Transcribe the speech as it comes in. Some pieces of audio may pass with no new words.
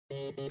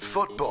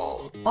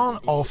Football on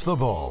Off the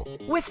Ball.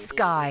 With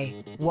Sky.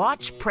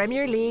 Watch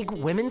Premier League,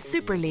 Women's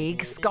Super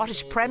League,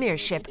 Scottish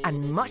Premiership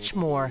and much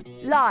more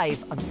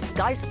live on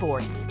Sky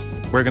Sports.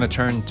 We're going to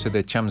turn to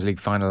the Champions League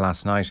final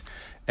last night.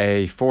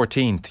 A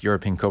 14th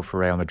European Cup for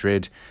Real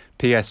Madrid.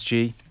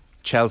 PSG,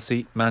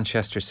 Chelsea,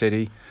 Manchester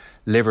City,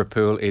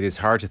 Liverpool. It is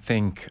hard to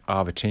think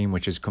of a team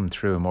which has come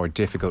through a more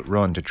difficult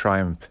run to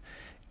triumph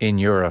in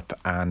Europe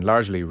and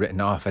largely written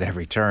off at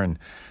every turn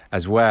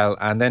as well.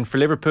 And then for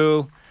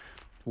Liverpool,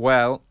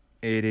 well,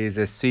 it is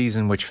a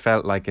season which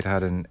felt like it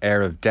had an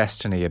air of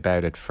destiny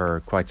about it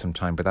for quite some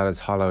time, but that has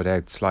hollowed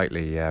out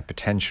slightly.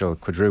 Potential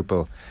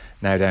quadruple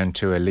now down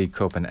to a League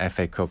Cup and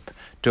FA Cup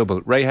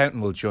double. Ray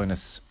Houghton will join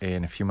us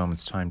in a few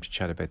moments' time to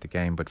chat about the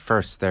game, but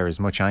first there is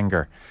much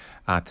anger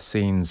at the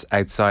scenes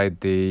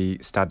outside the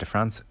Stade de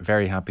France.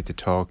 Very happy to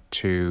talk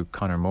to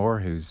Conor Moore,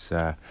 who's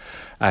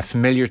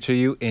familiar to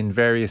you in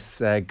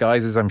various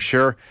guises, I'm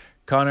sure.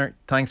 Conor,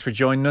 thanks for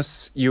joining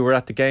us. You were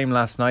at the game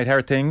last night. How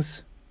are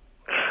things?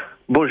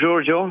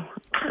 Bonjour, Joe.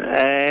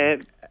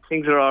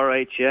 Things are all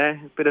right, yeah.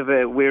 A bit of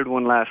a weird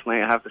one last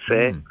night, I have to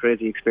say.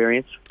 Crazy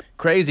experience.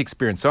 Crazy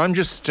experience. So I'm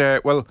just,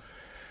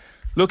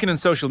 looking on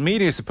social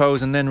media, I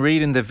suppose, and then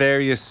reading the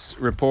various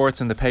reports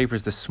in the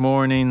papers this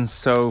morning.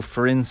 So,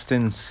 for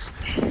instance,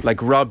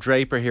 like Rob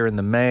Draper here in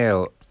the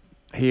Mail,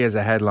 he has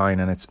a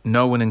headline and it's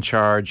 "No one in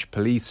charge,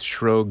 police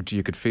shrugged,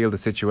 you could feel the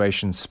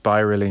situation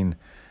spiralling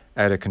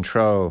out of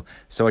control."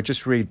 So I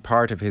just read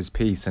part of his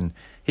piece, and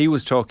he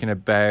was talking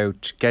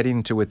about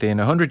getting to within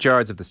 100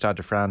 yards of the Stade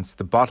de France.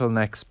 The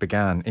bottlenecks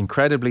began.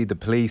 Incredibly, the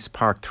police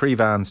parked 3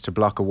 vans to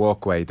block a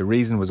walkway. The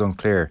reason was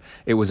unclear.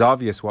 It was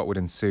obvious what would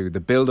ensue. The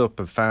build-up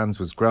of fans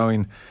was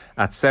growing.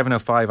 At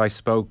 7:05, I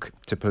spoke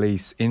to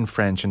police in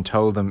French and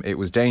told them it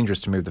was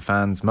dangerous to move the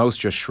fans. Most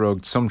just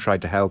shrugged. Some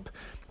tried to help.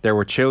 There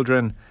were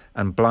children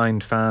and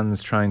blind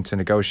fans trying to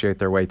negotiate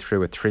their way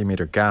through a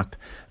 3-metre gap.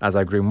 As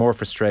I grew more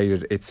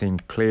frustrated, it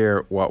seemed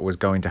clear what was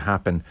going to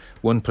happen.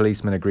 One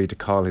policeman agreed to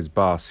call his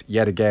boss.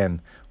 Yet again,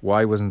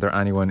 why wasn't there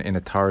anyone in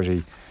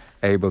authority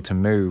able to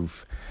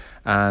move?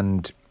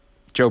 And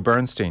Joe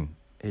Bernstein,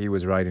 he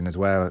was writing as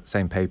well,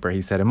 same paper.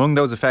 He said, among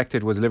those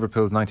affected was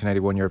Liverpool's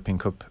 1981 European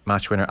Cup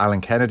match winner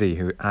Alan Kennedy,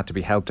 who had to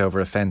be helped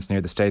over a fence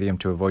near the stadium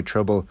to avoid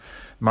trouble.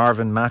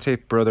 Marvin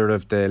Matip, brother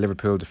of the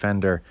Liverpool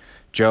defender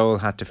Joel,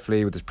 had to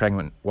flee with his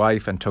pregnant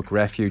wife and took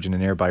refuge in a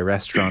nearby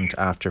restaurant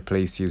after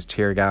police used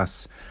tear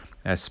gas.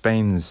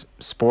 Spain's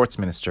sports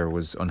minister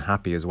was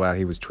unhappy as well.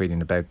 He was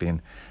tweeting about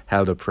being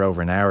held up for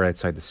over an hour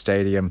outside the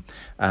stadium.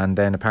 And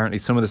then apparently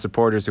some of the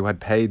supporters who had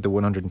paid the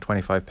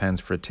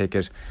 £125 for a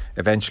ticket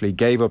eventually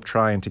gave up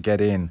trying to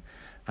get in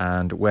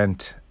and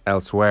went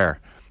elsewhere.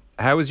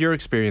 How was your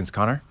experience,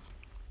 Conor?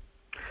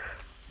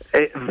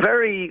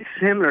 Very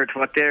similar to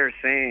what they're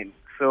saying.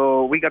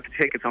 So we got the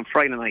tickets on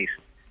Friday night.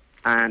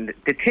 And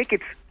the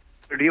tickets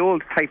are the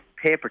old type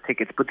paper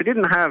tickets, but they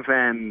didn't have,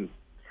 the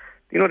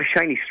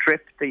shiny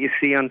strip that you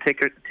see on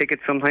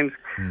tickets sometimes.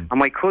 And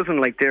my cousin,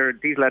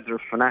 these lads are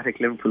fanatic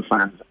Liverpool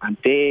fans, and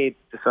they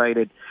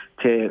decided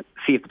to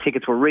see if the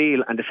tickets were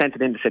real, and they sent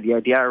it in. They said,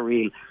 yeah, they are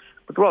real,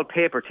 but they're all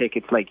paper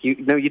tickets.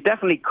 You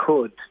definitely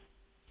could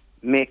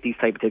make these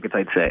type of tickets,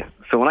 I'd say.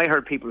 So when I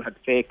heard people had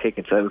fake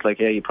tickets, I was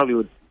like, yeah, you probably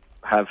would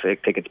have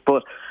fake tickets.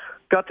 But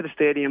got to the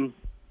stadium,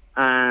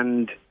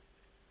 and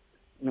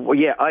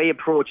I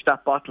approached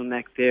that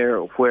bottleneck there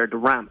where the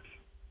ramp,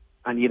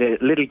 and you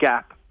had a little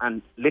gap,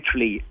 and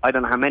literally, I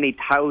don't know how many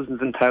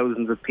thousands and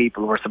thousands of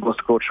people were supposed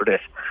to go through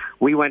this.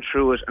 We went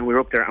through it, and we were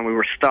up there, and we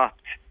were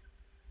stopped.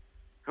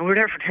 And we were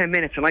there for 10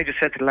 minutes, and I just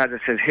said to the lads,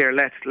 I said, here,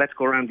 let's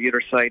go around the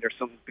other side or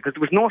something, because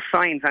there was no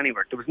signs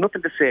anywhere. There was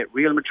nothing to say,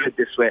 Real Madrid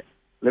this way,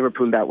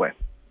 Liverpool that way.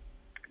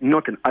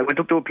 Nothing. I went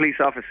up to a police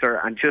officer,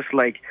 and just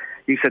like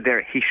you said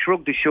there, he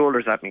shrugged his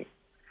shoulders at me.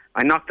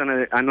 I knocked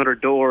on another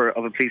door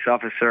of a police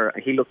officer,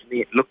 and he looked at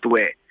me, looked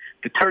away.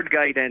 The third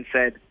guy then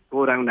said,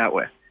 go down that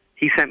way.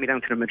 He sent me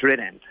down to the Madrid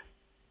end.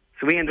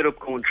 So we ended up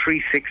going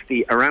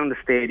 360 around the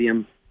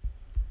stadium,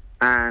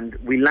 and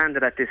we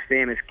landed at this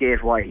famous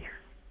Gate Y.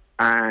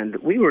 And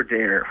we were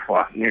there,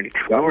 nearly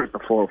 2 hours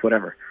before,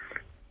 whatever.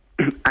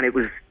 And it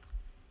was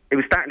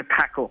starting to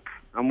pack up,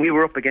 and we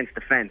were up against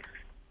the fence.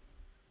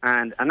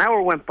 And an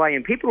hour went by,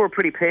 and people were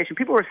pretty patient.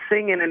 People were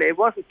singing, and it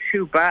wasn't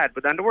too bad.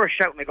 But then they were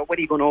shouting, like, when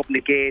are you going to open the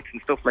gates and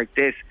stuff like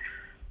this?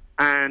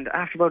 And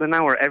after about an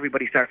hour,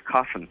 everybody starts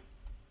coughing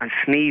and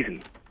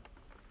sneezing.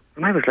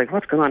 And I was like,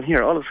 what's going on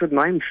here? All of a sudden,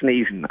 I'm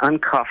sneezing, I'm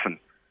coughing.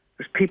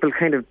 There's people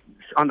kind of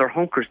on their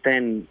hunkers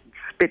then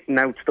spitting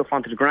out stuff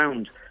onto the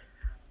ground.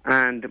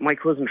 And my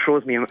cousin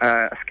throws me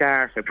a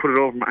scarf. I put it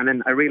over me, and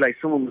then I realised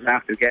someone was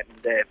after getting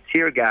the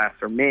tear gas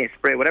or mace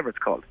spray, whatever it's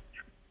called.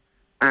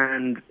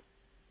 And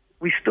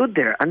we stood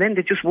there, and then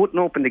they just wouldn't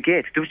open the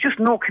gates. There was just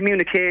no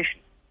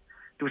communication.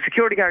 There were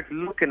security guards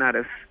looking at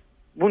us.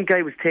 One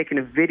guy was taking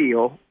a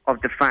video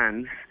of the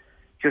fans,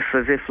 just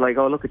as if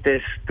oh, look at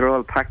this, they're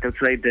all packed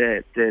outside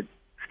the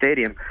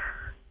stadium.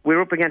 We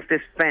were up against this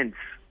fence,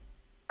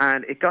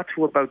 and it got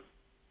to about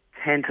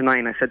 10 to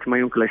 9. I said to my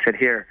uncle, I said,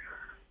 here,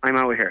 I'm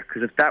out of here,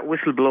 because if that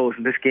whistle blows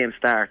and this game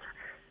starts,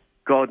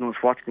 God knows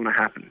what's going to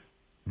happen.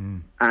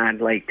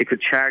 And like they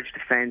could charge the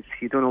fence.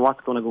 You don't know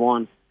what's going to go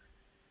on.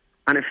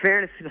 And in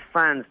fairness to the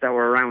fans that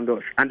were around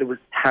us, and there was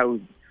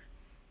thousands,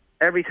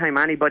 every time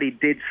anybody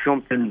did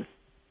something,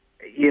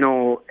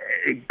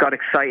 got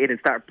excited and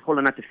started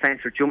pulling at the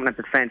fence or jumping at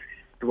the fence,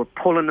 they were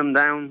pulling them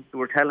down. They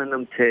were telling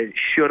them to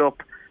shut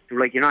up. They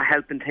were like, "You're not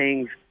helping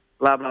things,"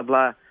 blah, blah,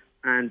 blah.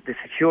 And the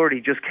security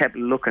just kept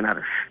looking at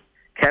us.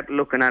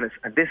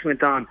 And this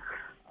went on.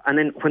 And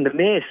then when the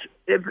mace,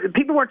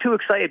 people weren't too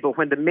excited, but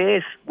when the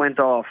mace went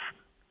off,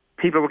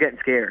 people were getting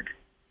scared.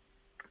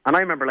 And I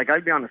remember, like,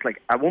 I'll be honest,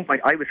 like, I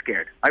was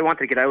scared. I wanted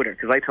to get out of there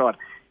because I thought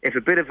if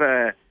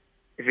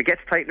it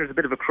gets tight and there's a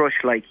bit of a crush,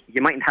 like,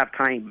 you mightn't have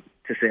time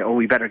to say, "Oh,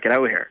 we better get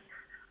out of here."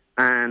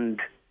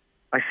 And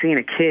I seen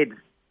a kid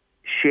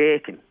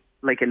shaking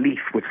like a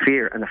leaf with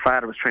fear, and the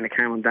father was trying to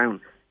calm him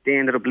down. They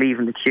ended up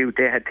leaving the queue.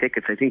 They had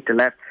tickets. I think they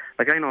left.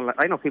 Like,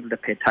 I know people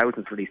that paid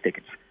thousands for these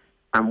tickets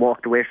and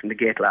walked away from the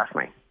gate last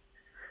night.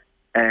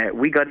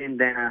 We got in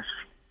then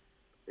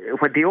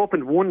when they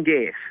opened one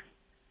gate,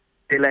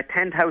 they let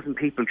 10,000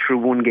 people through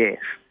one gate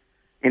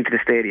into the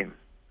stadium.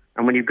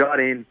 And when you got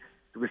in,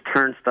 there was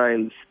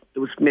turnstiles.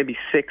 There was maybe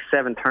 6,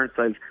 7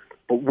 turnstiles,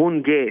 but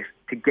one gate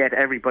to get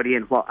everybody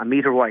in, a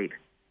metre wide.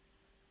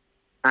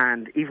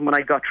 And even when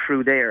I got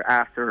through there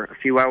after a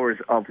few hours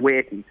of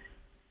waiting,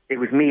 it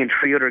was me and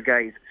 3 other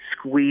guys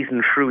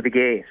squeezing through the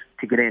gate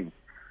to get in.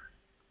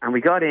 And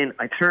we got in,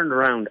 I turned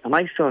around, and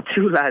I saw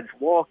 2 lads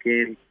walk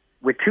in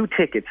with 2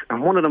 tickets,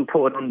 and one of them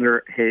put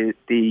under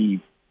the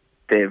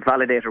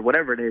validator,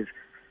 whatever it is,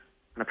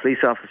 and a police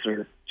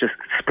officer just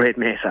sprayed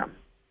mace at him.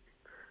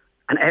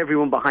 And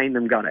everyone behind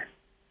them got it.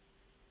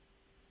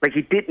 Like,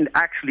 he didn't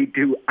actually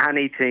do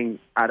anything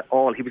at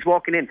all. He was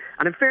walking in,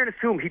 and in fairness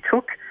to him, he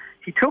took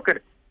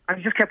it, and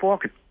he just kept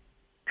walking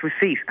to his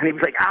seat, and he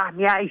was like,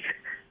 yeah, and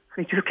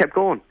he just kept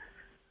going.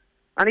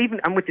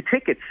 And with the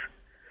tickets,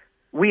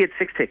 we had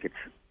 6 tickets.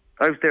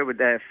 I was there with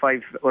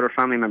 5 other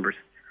family members,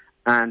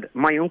 and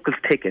my uncle's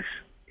ticket,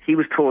 he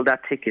was told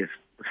that ticket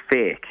was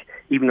fake,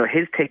 even though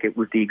his ticket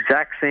was the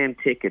exact same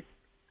ticket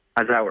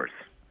as ours.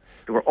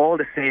 They were all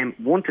the same,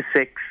 1 to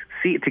 6,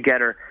 seated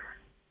together.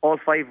 All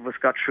 5 of us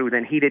got through,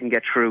 then he didn't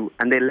get through,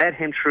 and they let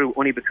him through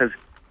only because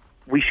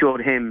we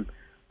showed him,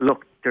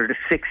 look, they're the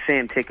 6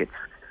 same tickets.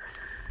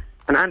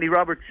 And Andy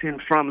Robertson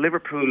from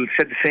Liverpool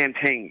said the same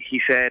thing. He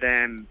said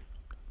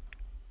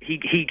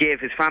he gave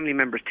his family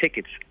members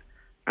tickets,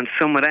 and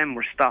some of them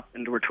were stopped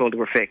and they were told they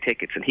were fake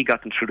tickets, and he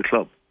got them through the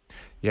club.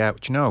 Yeah,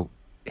 but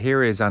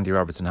here is Andy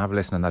Robertson. Have a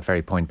listen on that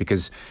very point,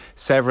 because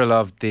several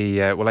of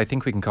the, I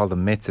think we can call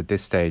them myths at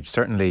this stage,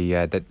 certainly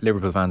that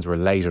Liverpool fans were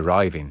late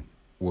arriving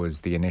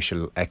was the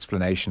initial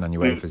explanation on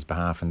UEFA's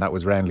behalf, and that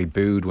was roundly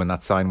booed when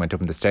that sign went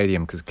up in the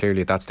stadium, because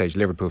clearly at that stage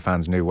Liverpool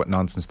fans knew what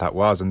nonsense that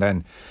was. And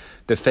then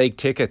the fake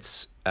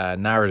tickets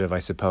narrative, I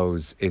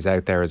suppose, is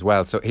out there as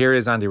well. So here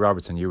is Andy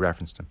Robertson. You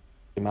referenced him.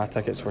 My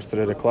tickets were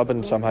through the club,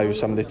 and somehow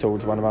somebody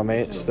told one of my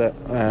mates that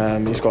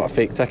he's got a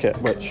fake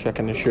ticket, which I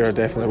can assure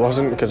definitely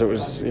wasn't, because it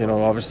was,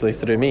 obviously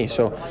through me.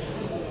 So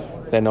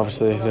then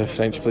obviously the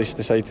French police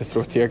decided to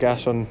throw tear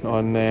gas on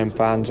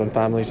fans, on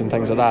families and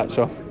things like that.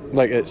 So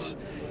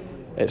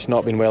it's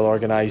not been well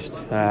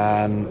organised.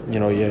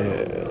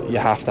 You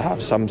have to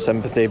have some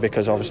sympathy,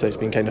 because obviously it's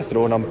been kind of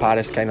thrown on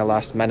Paris kind of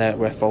last minute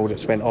with all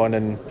that's went on,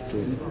 and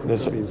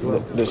that's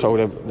all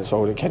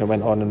that kind of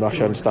went on in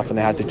Russia and stuff, and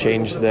they had to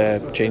change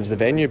the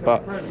venue.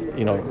 But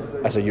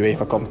as a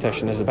UEFA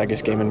competition, as the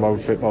biggest game in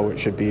world football, it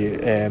should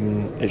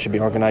be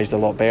organised a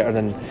lot better,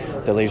 and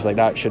delays like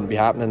that shouldn't be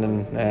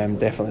happening. And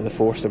definitely the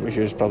force that was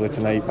used probably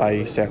tonight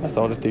by certain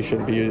authorities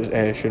shouldn't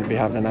be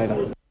happening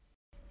either.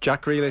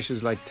 Jack Grealish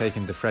is like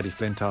taking the Freddie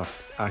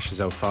Flintoff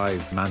Ashes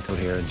 05 mantle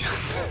here and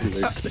just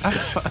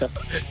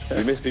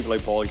we miss people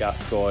like Paul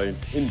Gascoigne.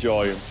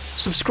 Enjoy him.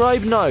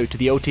 Subscribe now to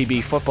the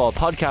OTB Football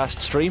Podcast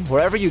stream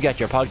wherever you get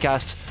your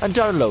podcasts, and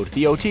download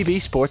the OTB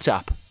Sports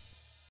app.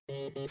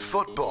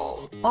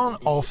 Football on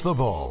Off the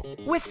Ball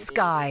with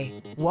Sky.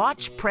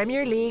 Watch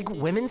Premier League,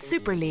 Women's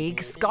Super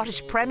League,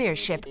 Scottish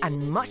Premiership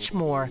and much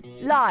more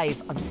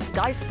live on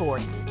Sky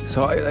Sports.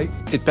 So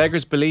it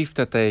beggars belief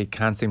that they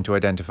can't seem to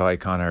identify,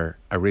 Conor,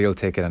 a real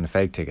ticket and a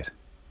fake ticket.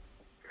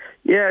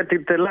 Yeah,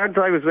 the lads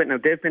I was with now,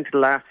 they've been to the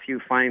last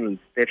few finals.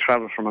 They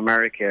travelled from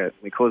America,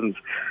 my cousins,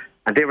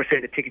 and they were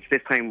saying the tickets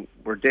this time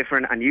were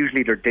different, and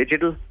usually they're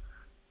digital,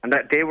 and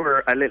that they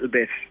were a little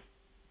bit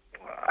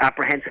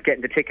apprehensive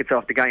getting the tickets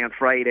off the guy on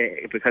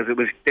Friday, because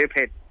they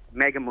paid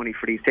mega money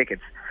for these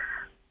tickets,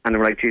 and they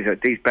were like, geez,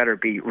 these better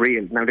be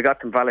real. Now they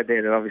got them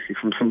validated obviously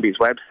from somebody's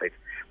website,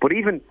 but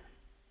even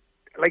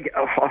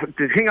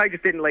the thing I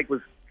just didn't like was,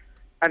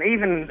 and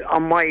even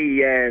on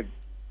my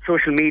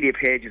social media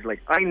pages,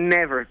 I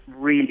never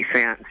really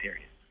say anything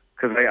serious,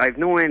 because I've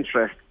no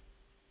interest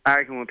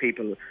arguing with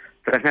people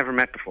that I've never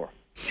met before.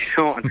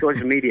 On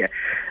social media,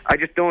 I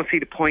just don't see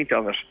the point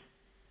of it.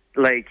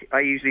 I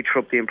usually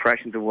throw up the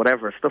impressions of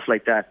whatever, stuff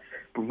like that.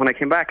 But when I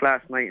came back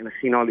last night and I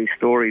seen all these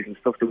stories and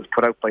stuff that was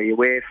put out by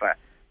UEFA,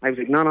 I was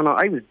like, no,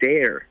 I was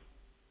there.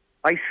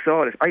 I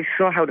saw this. I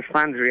saw how the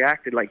fans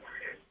reacted.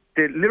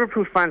 the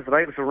Liverpool fans that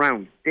I was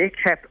around, they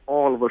kept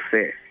all of us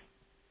safe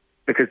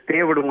because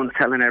they were the ones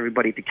telling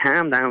everybody to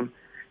calm down.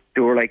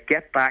 They were like,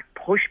 get back,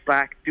 push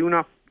back, do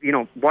not,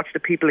 watch the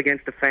people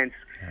against the fence.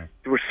 Yeah.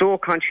 They were so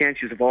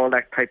conscientious of all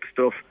that type of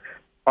stuff,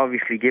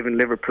 obviously given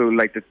Liverpool,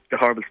 like the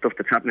horrible stuff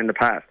that's happened in the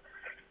past.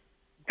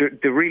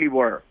 They really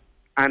were.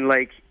 And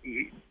like,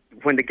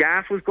 when the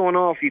gas was going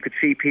off, you could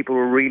see people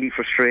were really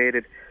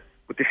frustrated,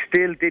 but they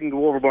still didn't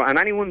go overboard. And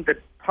anyone that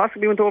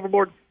possibly went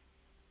overboard,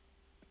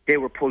 they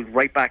were pulled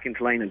right back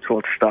into line and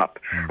told to stop.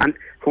 And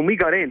when we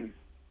got in,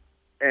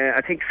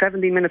 I think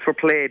 17 minutes were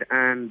played,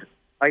 and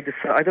I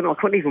don't know, I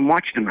couldn't even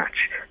watch the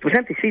match. There was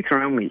empty seats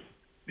around me. It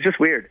was just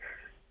weird.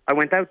 I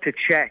went out to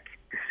check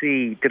to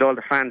see, did all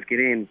the fans get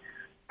in?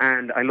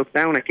 And I looked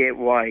down at Gate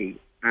Y,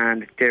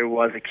 and there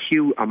was a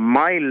queue a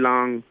mile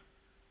long,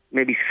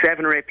 maybe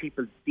 7 or 8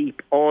 people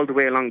deep all the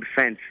way along the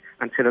fence.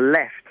 And to the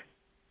left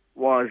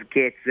was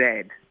Gate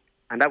Z,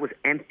 and that was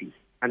empty.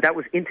 And that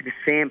was into the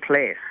same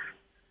place,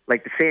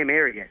 like the same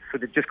area. So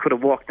they just could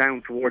have walked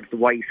down towards the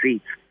Y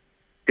seats.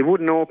 They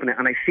wouldn't open it.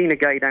 And I seen a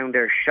guy down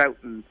there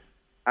shouting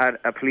at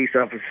a police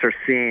officer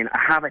saying, I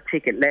have a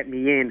ticket, let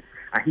me in.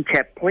 And he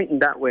kept pointing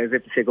that way as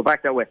if to say, go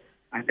back that way.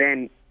 And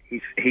then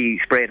he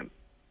sprayed him.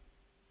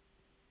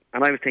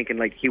 And I was thinking,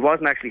 like, he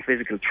wasn't actually a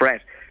physical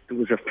threat. There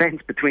was a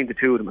fence between the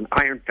two of them, an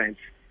iron fence.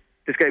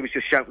 This guy was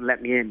just shouting,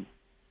 let me in.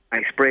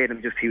 I sprayed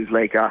him, he was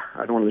like, I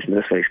don't want to listen to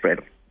this, so I sprayed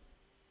him.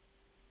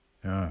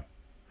 Yeah.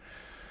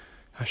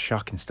 That's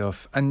shocking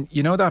stuff. And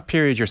you know that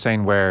period you're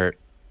saying where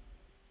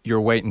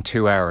you're waiting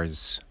 2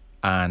 hours,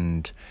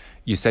 and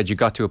you said you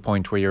got to a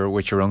point where you're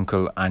with your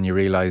uncle and you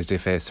realised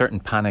if a certain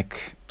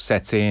panic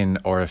sets in,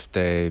 or if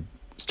the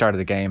start of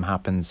the game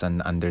happens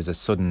and there's a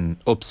sudden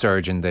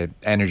upsurge in the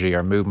energy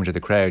or movement of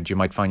the crowd, you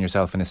might find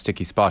yourself in a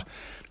sticky spot.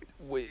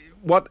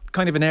 What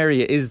kind of an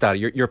area is that?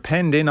 You're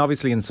penned in,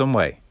 obviously, in some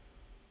way.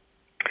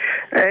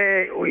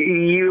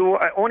 You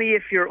only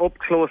if you're up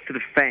close to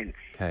the fence.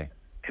 Okay.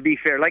 To be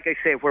fair, like I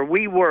say, where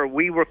we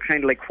were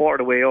kind of like quarter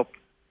the way up,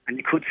 and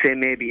you could say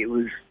maybe it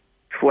was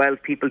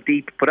 12 people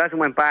deep, but as it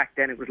went back,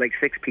 then it was like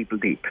 6 people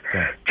deep.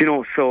 Okay.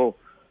 So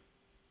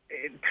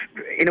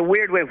in a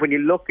weird way, when you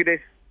look at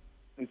it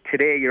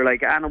today, you're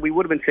like, no, we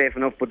would have been safe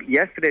enough, but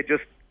yesterday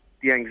just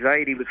the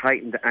anxiety was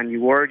heightened, and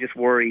you were just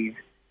worried.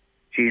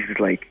 Jesus,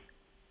 like,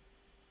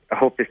 I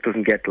hope this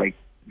doesn't get like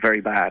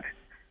very bad.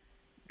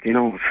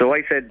 So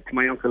I said to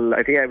my uncle,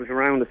 I think I was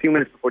around a few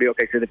minutes before the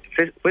I said, if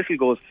the whistle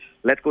goes,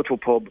 let's go to a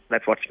pub,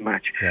 let's watch the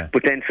match. Yeah.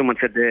 But then someone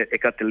said that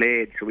it got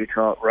delayed, so we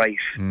thought, right,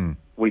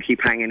 we'll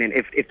keep hanging in.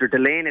 If they're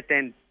delaying it,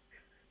 then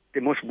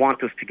they must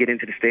want us to get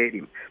into the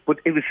stadium. But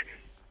it was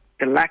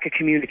the lack of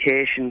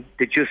communication.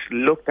 They just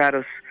looked at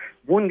us.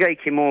 One guy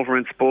came over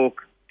and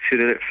spoke to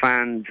the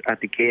fans at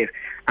the gate,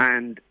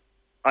 and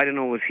I don't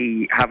know, was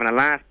he having a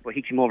laugh, but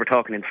he came over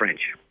talking in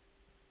French.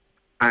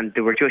 And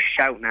they were just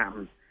shouting at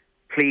him,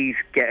 please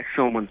get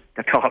someone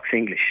that talks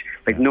English.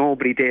 Like,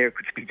 nobody there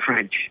could speak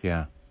French.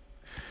 Yeah.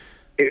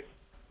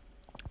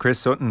 Chris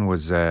Sutton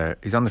was,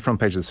 he's on the front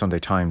page of the Sunday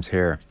Times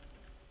here.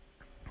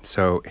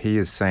 So he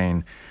is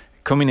saying,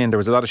 coming in, there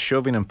was a lot of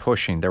shoving and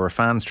pushing. There were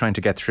fans trying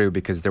to get through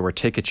because there were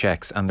ticket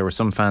checks, and there were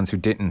some fans who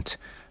didn't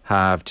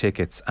have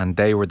tickets, and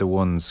they were the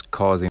ones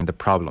causing the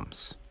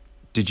problems.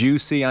 Did you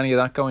see any of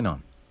that going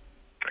on?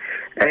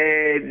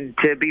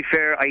 To be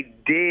fair, I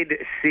did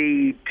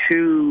see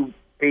 2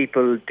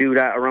 people do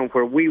that around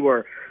where we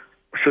were,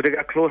 so they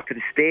got close to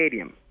the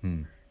stadium.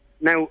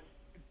 Now,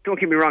 don't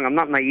get me wrong, I'm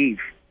not naive.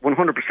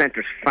 100%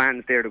 there's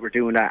fans there that were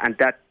doing that, and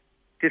that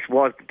this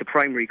was the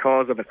primary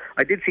cause of it.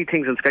 I did see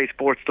things on Sky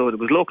Sports, though. There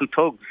was local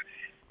thugs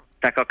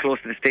that got close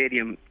to the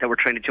stadium that were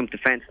trying to jump the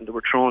fence, and they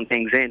were throwing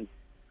things in,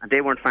 and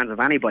they weren't fans of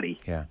anybody.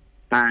 Yeah.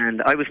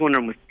 And I was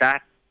wondering, was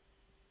that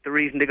the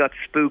reason they got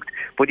spooked?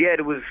 But yeah,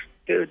 there was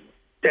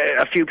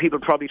a few people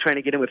probably trying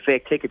to get in with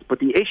fake tickets. But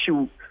the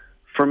issue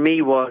for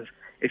me was,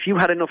 if you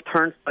had enough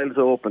turnstiles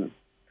open,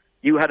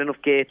 you had enough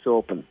gates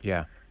open.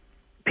 Yeah.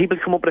 People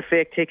come up with a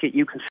fake ticket,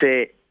 you can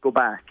say, go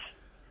back.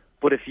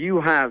 But if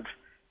you have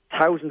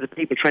thousands of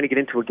people trying to get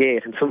into a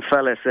gate and some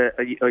fella says,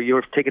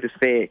 your ticket is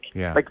fake.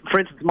 Yeah. Like, for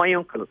instance, my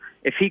uncle,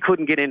 if he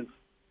couldn't get in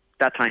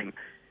that time,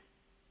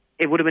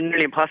 it would have been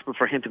nearly impossible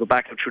for him to go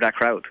back out through that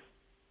crowd.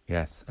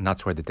 Yes, and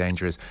that's where the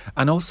danger is.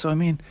 And also, I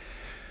mean,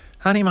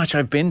 any match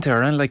I've been to,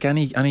 and like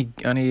any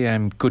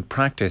good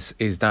practice,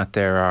 is that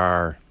there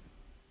are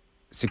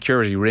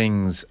security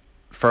rings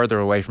further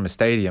away from a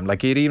stadium.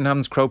 Like, it even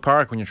happens Croke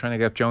Park when you're trying to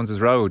get up Jones's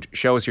Road.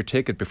 Show us your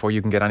ticket before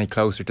you can get any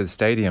closer to the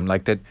stadium.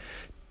 Like that,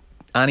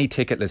 any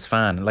ticketless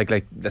fan, like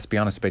let's be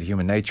honest about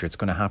human nature, it's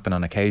going to happen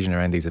on occasion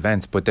around these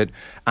events, but that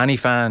any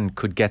fan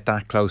could get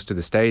that close to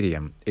the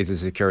stadium is a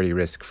security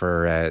risk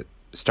for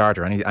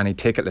starter. Any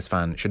ticketless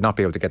fan should not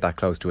be able to get that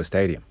close to a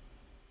stadium.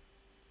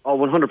 Oh,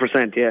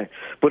 100%, yeah.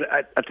 But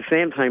at the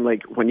same time,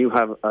 like, when you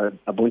have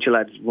a bunch of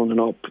lads running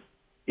up,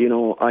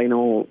 I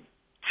know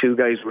 2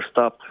 guys were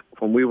stopped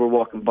when we were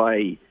walking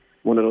by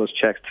one of those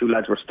checks. 2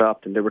 lads were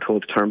stopped and they were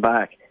told to turn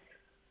back.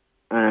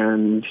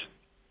 And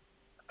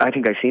I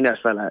think I seen that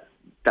fella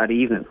that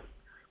evening.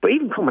 But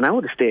even coming out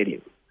of the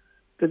stadium,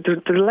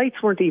 the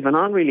lights weren't even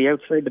on really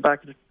outside the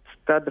back of the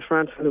Stade de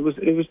France, and it was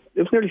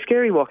nearly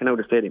scary walking out of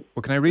the stadium.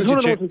 Well, can I It read was you one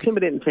of the Jim, most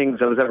intimidating things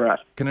I was ever at.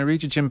 Can I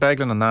read you Jim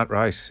Beglin on that,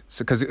 right?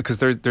 So because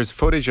there's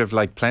footage of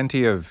like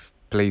plenty of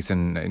police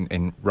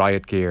in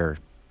riot gear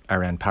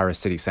around Paris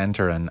city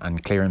centre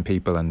and clearing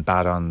people and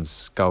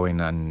batons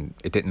going, and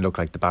it didn't look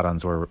like the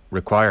batons were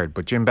required.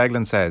 But Jim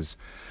Beglin says,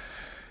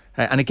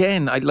 and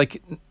again, I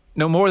like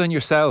no more than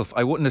yourself,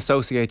 I wouldn't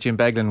associate Jim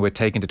Beglin with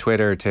taking to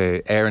Twitter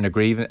to air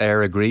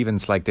a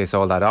grievance like this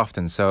all that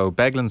often. So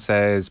Beglin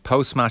says,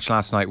 post-match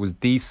last night was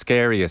the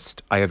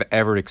scariest I have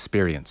ever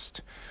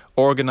experienced.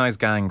 Organised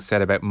gangs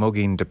set about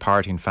mugging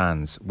departing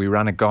fans. We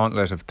ran a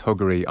gauntlet of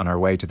thuggery on our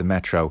way to the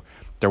metro.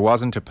 There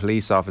wasn't a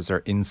police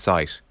officer in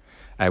sight.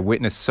 I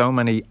witnessed so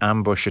many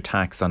ambush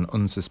attacks on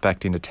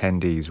unsuspecting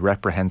attendees.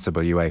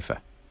 Reprehensible, UEFA.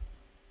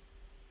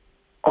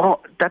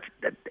 Oh, that's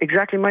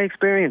exactly my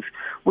experience.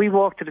 We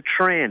walked to the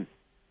train.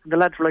 The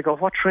lads were like, "Oh,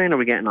 what train are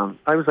we getting on?"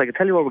 I was like, "I'll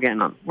tell you what we're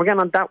getting on. We're getting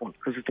on that one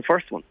because it's the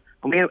first one."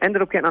 And we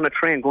ended up getting on a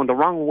train going the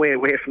wrong way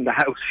away from the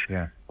house.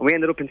 Yeah. And we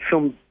ended up in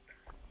some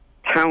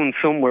town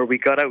somewhere. We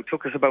got out.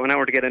 Took us about an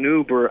hour to get an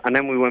Uber, and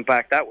then we went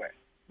back that way.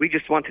 We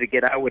just wanted to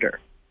get out of there.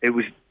 It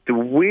was the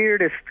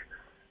weirdest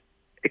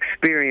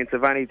experience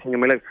of anything in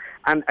my life.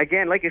 And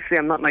again, like I say,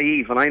 I'm not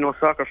naive, and I know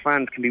soccer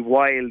fans can be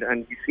wild,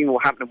 and you've seen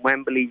what happened in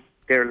Wembley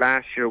there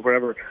last year,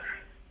 wherever.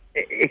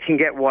 It can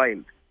get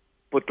wild.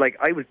 But like,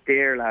 I was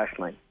there last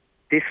night.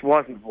 This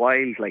wasn't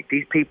wild. Like,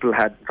 these people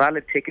had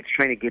valid tickets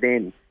trying to get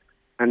in,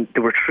 and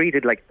they were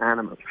treated like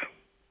animals.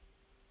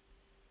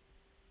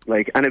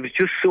 Like, and it was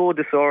just so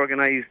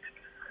disorganised.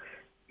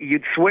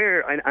 You'd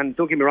swear, and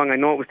don't get me wrong, I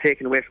know it was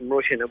taken away from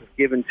Russia and it was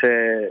given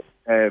to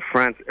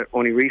France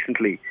only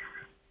recently,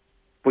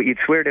 but you'd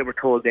swear they were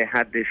told they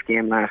had this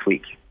game last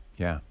week.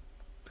 Yeah.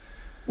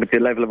 With the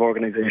level of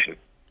organisation.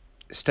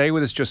 Stay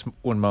with us just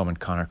one moment,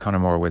 Conor. Conor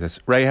Moore with us.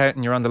 Ray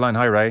Houghton, you're on the line.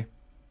 Hi, Ray.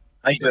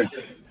 How you doing?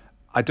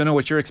 I don't know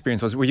what your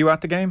experience was. Were you at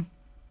the game?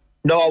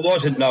 No, I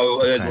wasn't.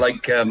 No, Okay.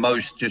 like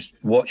most, just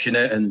watching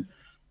it, and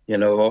you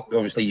know,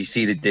 obviously you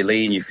see the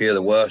delay and you fear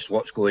the worst.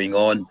 What's going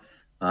on?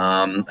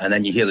 And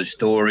then you hear the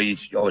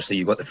stories. Obviously,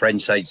 you've got the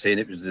French side saying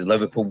it was the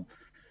Liverpool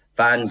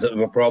fans that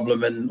were a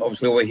problem, and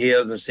obviously over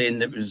here they're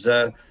saying it was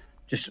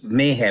just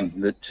mayhem,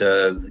 that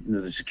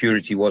the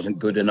security wasn't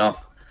good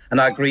enough. And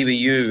I agree with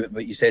you,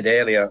 what you said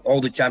earlier. All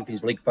the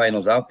Champions League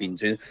finals I've been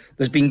to,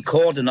 there's been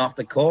cordon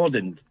after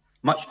cordon,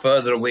 much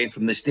further away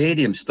from the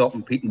stadium,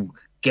 stopping people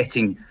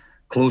getting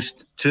close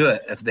to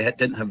it if they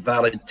didn't have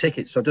valid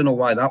tickets. So I don't know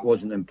why that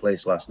wasn't in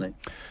place last night.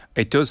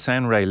 It does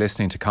sound, Ray,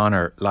 listening to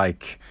Conor,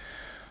 like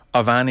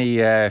of any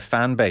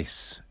fan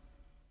base,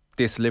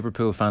 this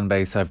Liverpool fan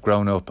base have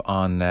grown up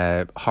on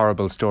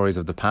horrible stories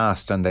of the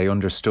past, and they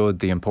understood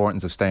the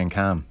importance of staying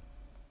calm.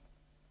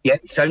 Yeah,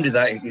 it sounded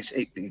that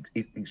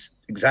it's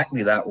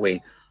exactly that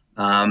way.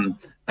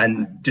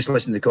 And just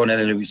listening to Conor,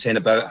 and he was saying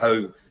about how,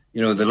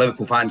 you know, the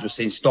Liverpool fans were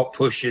saying, stop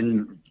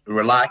pushing,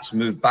 relax,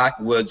 move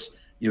backwards,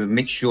 you know,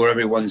 make sure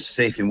everyone's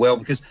safe and well.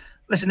 Because,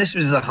 listen, this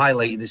was the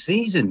highlight of the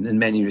season in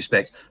many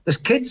respects. There's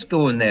kids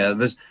going there.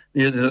 There's,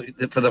 you know,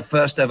 for the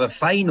first ever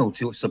final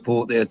to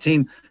support their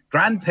team.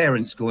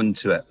 Grandparents going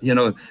to it, you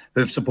know,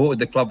 who've supported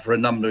the club for a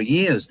number of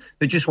years.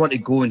 They just want to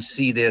go and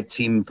see their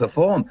team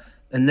perform.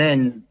 And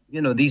then,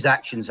 you know, these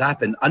actions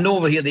happen. I know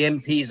over here the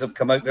MPs have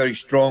come out very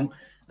strong,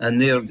 and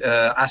they're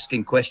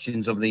asking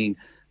questions of the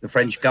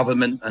French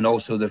government and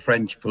also the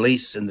French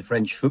police and the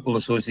French Football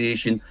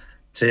Association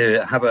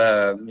to have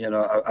a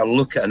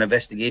look at an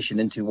investigation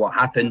into what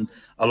happened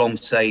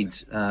alongside,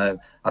 I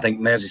think,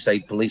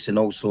 Merseyside Police and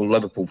also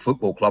Liverpool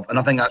Football Club. And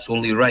I think that's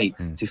only right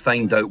to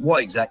find out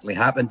what exactly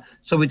happened,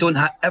 so we don't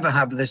ever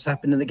have this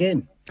happening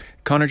again.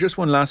 Conor, just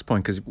one last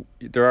point, because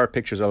there are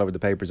pictures all over the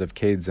papers of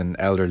kids and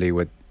elderly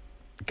with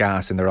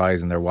gas in their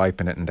eyes and they're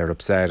wiping it and they're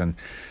upset, and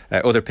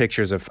other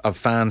pictures of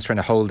fans trying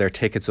to hold their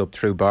tickets up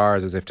through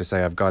bars as if to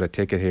say, I've got a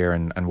ticket here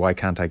and why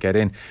can't I get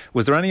in?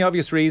 Was there any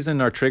obvious reason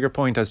or trigger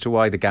point as to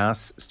why the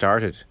gas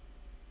started?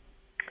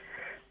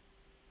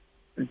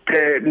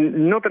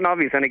 Nothing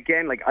obvious, and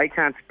again, like, I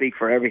can't speak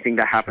for everything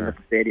that happened at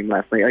the stadium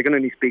last night. I can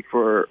only speak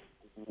for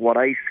what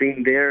I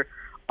seen there.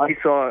 I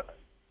saw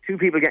two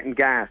people getting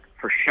gassed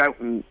for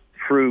shouting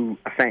through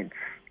a fence.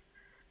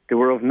 They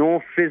were of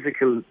no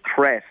physical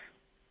threat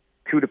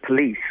to the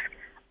police,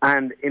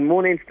 and in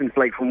one instance,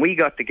 like when we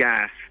got the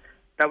gas,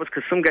 that was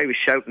because some guy was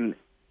shouting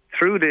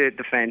through the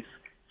fence,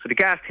 so they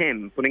gassed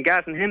him, but in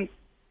gassing him,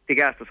 they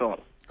gassed us all.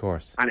 Of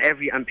course.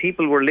 And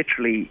people were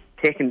literally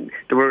they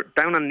were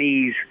down on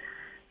knees,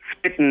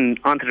 spitting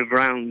onto the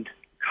ground,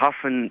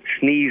 coughing,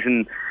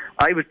 sneezing.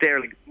 I was there,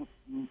 like,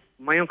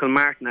 my Uncle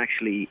Martin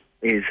actually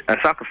is a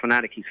soccer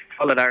fanatic. He's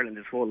followed Ireland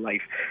his whole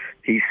life.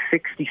 He's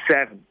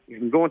 67. He's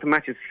been going to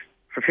matches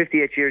for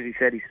 58 years, he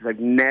says. I've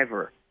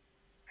never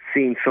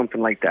seen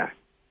something like that.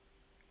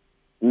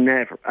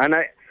 Never. And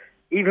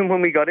even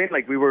when we got in,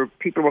 like,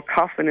 people were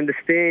coughing in the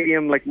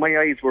stadium, like, my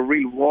eyes were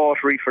really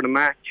watery for the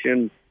match,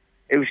 and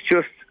it was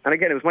just, and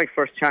again, it was my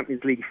first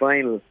Champions League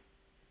final,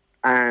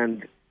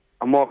 and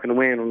I'm walking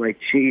away and I'm like,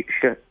 gee,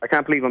 shit, I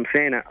can't believe I'm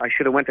saying it. I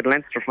should have went to the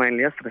Leinster final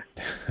yesterday.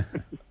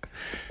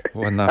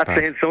 Wasn't that That's bad?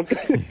 saying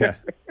something. Yeah.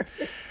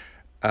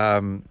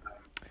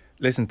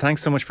 Listen,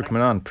 thanks so much for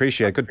coming on.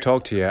 Appreciate it. Good to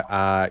talk to you.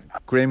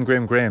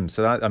 Grim.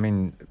 So that, I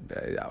mean,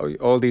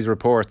 all these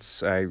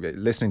reports,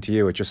 listening to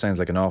you, it just sounds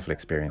like an awful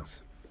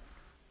experience.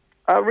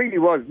 It really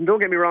was. And don't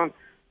get me wrong,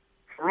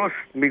 for us,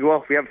 when we go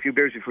off, we have a few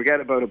beers, we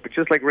forget about it. But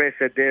just like Ray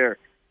said there,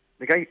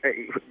 like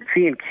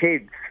seeing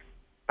kids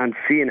and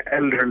seeing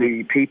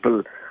elderly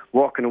people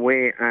walking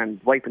away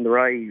and wiping their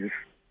eyes,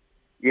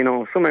 you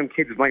know, some of them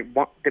kids might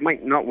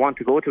not want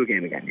to go to a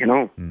game again, you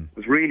know. It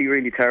was really,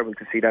 really terrible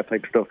to see that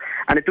type of stuff.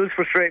 And it does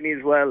frustrate me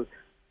as well.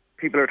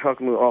 People are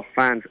talking about all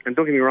fans, and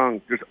don't get me wrong,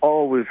 there's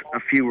always a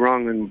few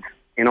wrong ones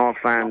in all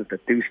fans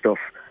that do stuff.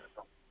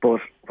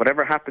 But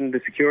whatever happened,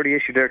 the security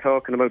issue they're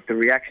talking about, the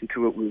reaction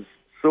to it was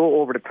so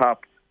over the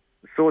top,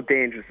 so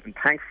dangerous, and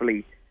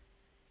thankfully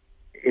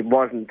it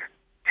wasn't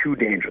too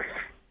dangerous.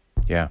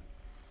 Yeah.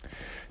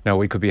 No,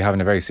 we could be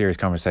having a very serious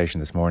conversation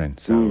this morning,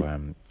 so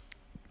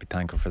be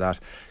thankful for that.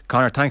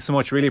 Conor, thanks so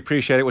much. Really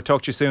appreciate it. We'll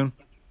talk to you soon.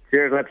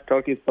 Cheers, let's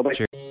talk to you. Bye-bye.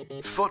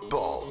 Cheers.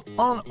 Football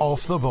on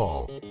Off the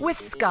Ball. With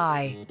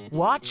Sky.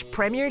 Watch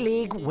Premier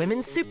League,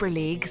 Women's Super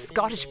League,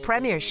 Scottish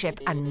Premiership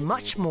and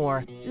much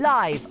more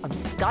live on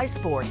Sky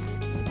Sports.